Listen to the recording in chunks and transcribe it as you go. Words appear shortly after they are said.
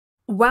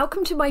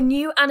Welcome to my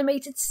new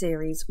animated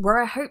series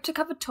where I hope to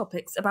cover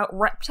topics about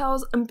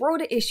reptiles and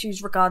broader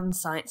issues regarding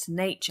science and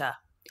nature.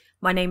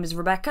 My name is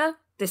Rebecca,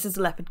 this is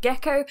leopard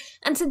gecko,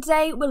 and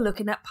today we're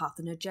looking at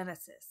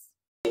parthenogenesis.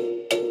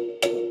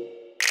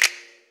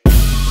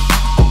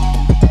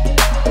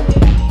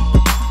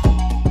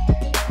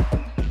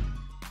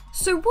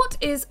 So what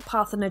is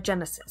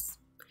parthenogenesis?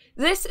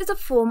 This is a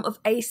form of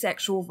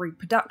asexual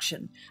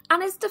reproduction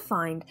and is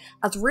defined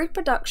as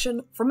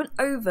reproduction from an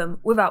ovum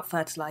without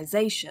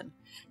fertilization,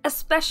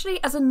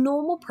 especially as a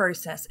normal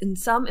process in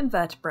some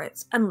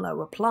invertebrates and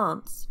lower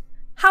plants.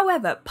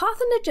 However,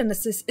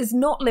 parthenogenesis is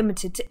not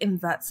limited to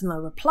inverts and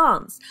lower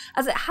plants,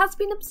 as it has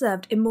been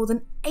observed in more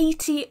than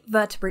 80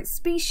 vertebrate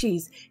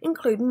species,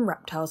 including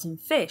reptiles and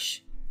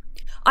fish.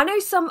 I know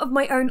some of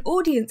my own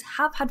audience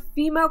have had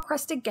female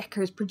crested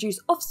geckos produce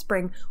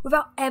offspring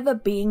without ever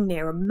being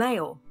near a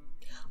male.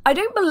 I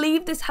don't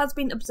believe this has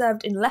been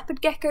observed in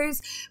leopard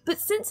geckos, but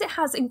since it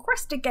has in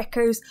crested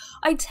geckos,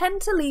 I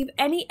tend to leave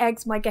any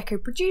eggs my gecko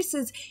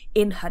produces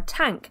in her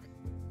tank.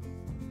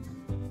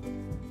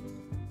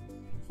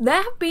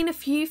 There have been a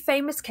few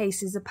famous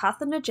cases of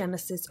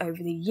parthenogenesis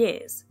over the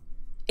years.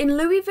 In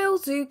Louisville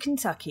Zoo,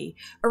 Kentucky,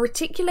 a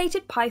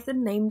reticulated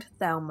python named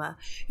Thelma,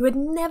 who had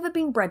never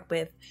been bred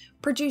with,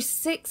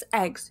 produced 6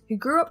 eggs who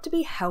grew up to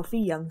be healthy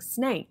young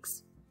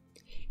snakes.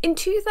 In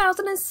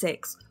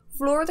 2006,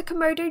 Flora the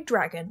Komodo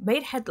dragon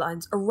made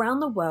headlines around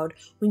the world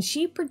when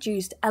she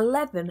produced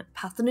 11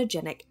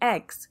 parthenogenic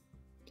eggs.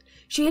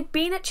 She had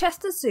been at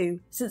Chester Zoo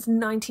since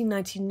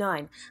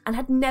 1999 and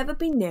had never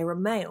been near a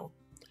male.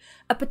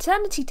 A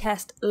paternity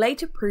test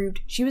later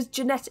proved she was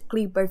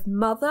genetically both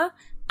mother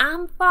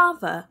and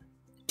father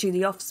to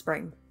the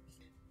offspring.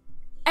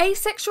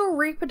 Asexual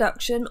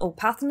reproduction or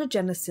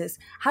parthenogenesis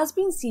has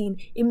been seen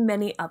in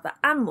many other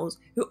animals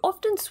who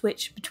often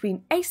switch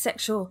between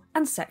asexual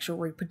and sexual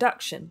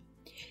reproduction.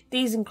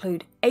 These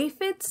include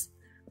aphids,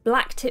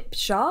 black-tipped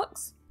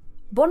sharks,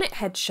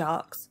 bonnet-head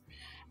sharks,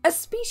 a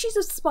species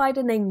of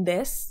spider named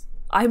this.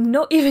 I'm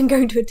not even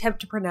going to attempt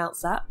to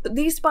pronounce that, but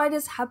these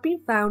spiders have been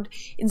found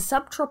in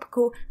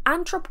subtropical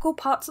and tropical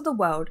parts of the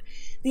world.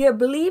 They are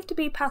believed to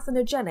be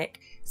parthenogenic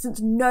since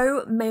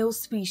no male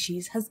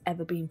species has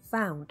ever been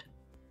found.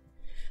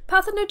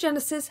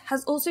 Parthenogenesis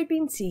has also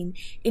been seen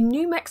in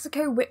New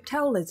Mexico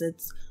whiptail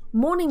lizards,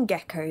 mourning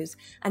geckos,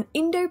 and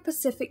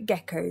Indo-Pacific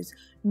geckos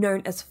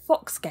known as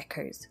fox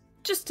geckos,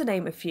 just to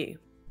name a few.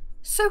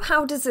 So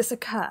how does this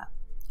occur?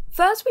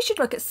 First, we should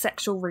look at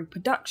sexual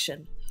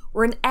reproduction,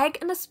 where an egg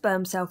and a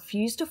sperm cell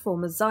fuse to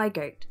form a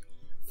zygote.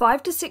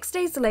 5 to 6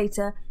 days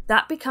later,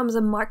 that becomes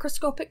a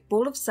microscopic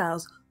ball of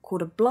cells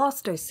called a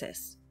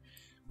blastocyst,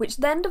 which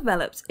then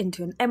develops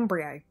into an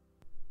embryo.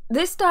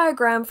 This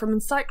diagram from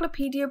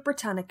Encyclopaedia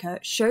Britannica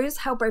shows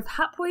how both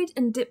haploid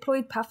and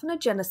diploid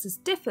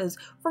parthenogenesis differs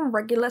from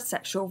regular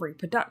sexual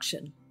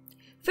reproduction.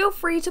 Feel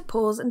free to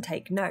pause and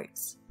take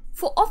notes.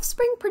 For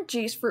offspring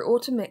produced through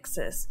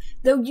automixis,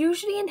 they'll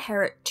usually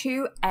inherit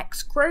 2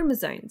 X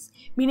chromosomes,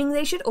 meaning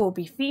they should all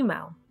be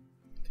female.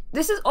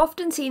 This is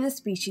often seen in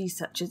species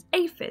such as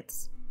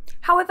aphids.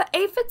 However,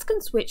 aphids can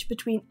switch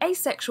between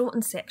asexual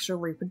and sexual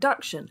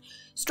reproduction,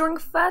 storing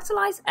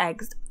fertilized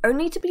eggs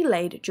only to be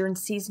laid during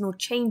seasonal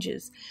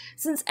changes,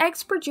 since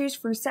eggs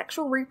produced through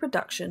sexual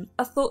reproduction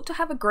are thought to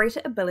have a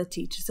greater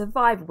ability to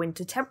survive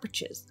winter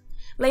temperatures,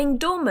 laying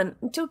dormant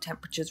until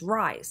temperatures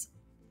rise.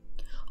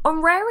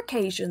 On rare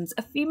occasions,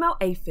 a female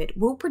aphid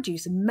will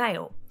produce a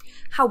male.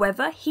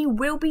 However, he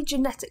will be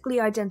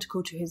genetically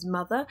identical to his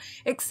mother,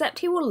 except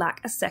he will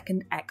lack a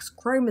second X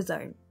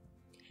chromosome.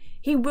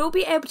 He will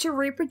be able to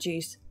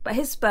reproduce, but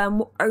his sperm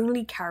will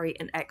only carry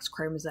an X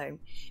chromosome,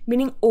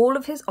 meaning all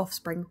of his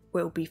offspring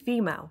will be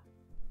female.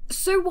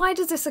 So why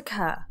does this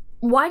occur?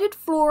 Why did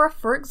Flora,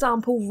 for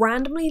example,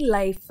 randomly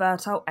lay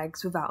fertile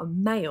eggs without a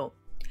male?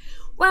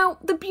 Well,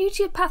 the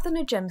beauty of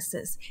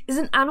parthenogenesis is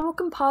an animal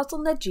can pass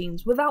on their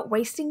genes without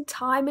wasting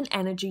time and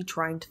energy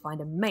trying to find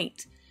a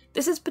mate.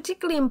 This is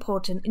particularly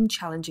important in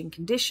challenging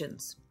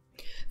conditions.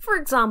 For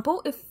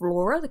example, if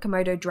Flora, the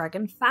Komodo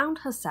dragon, found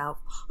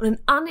herself on an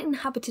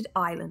uninhabited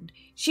island,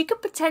 she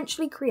could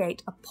potentially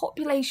create a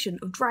population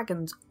of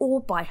dragons all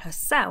by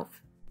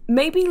herself.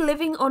 Maybe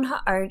living on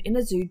her own in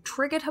a zoo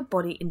triggered her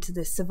body into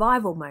this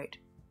survival mode.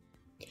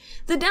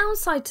 The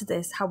downside to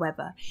this,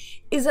 however,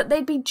 is that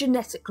they'd be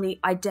genetically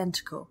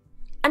identical,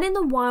 and in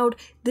the wild,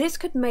 this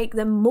could make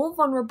them more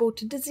vulnerable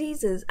to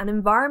diseases and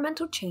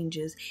environmental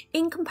changes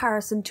in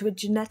comparison to a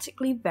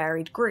genetically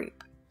varied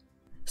group.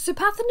 So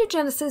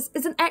parthenogenesis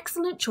is an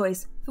excellent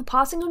choice for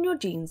passing on your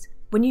genes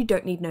when you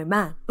don't need no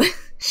man,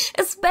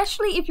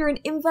 especially if you're an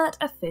invert,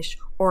 a fish,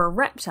 or a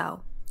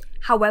reptile.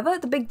 However,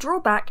 the big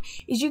drawback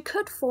is you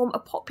could form a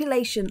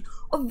population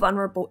of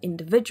vulnerable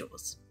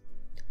individuals.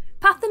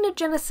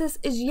 Parthenogenesis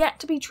is yet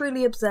to be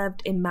truly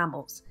observed in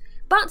mammals,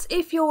 but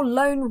if your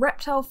lone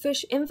reptile,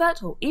 fish,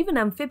 invert, or even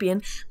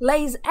amphibian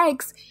lays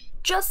eggs,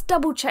 just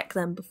double check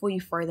them before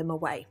you throw them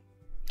away.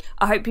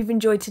 I hope you've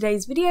enjoyed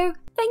today's video,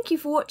 thank you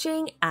for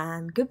watching,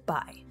 and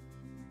goodbye.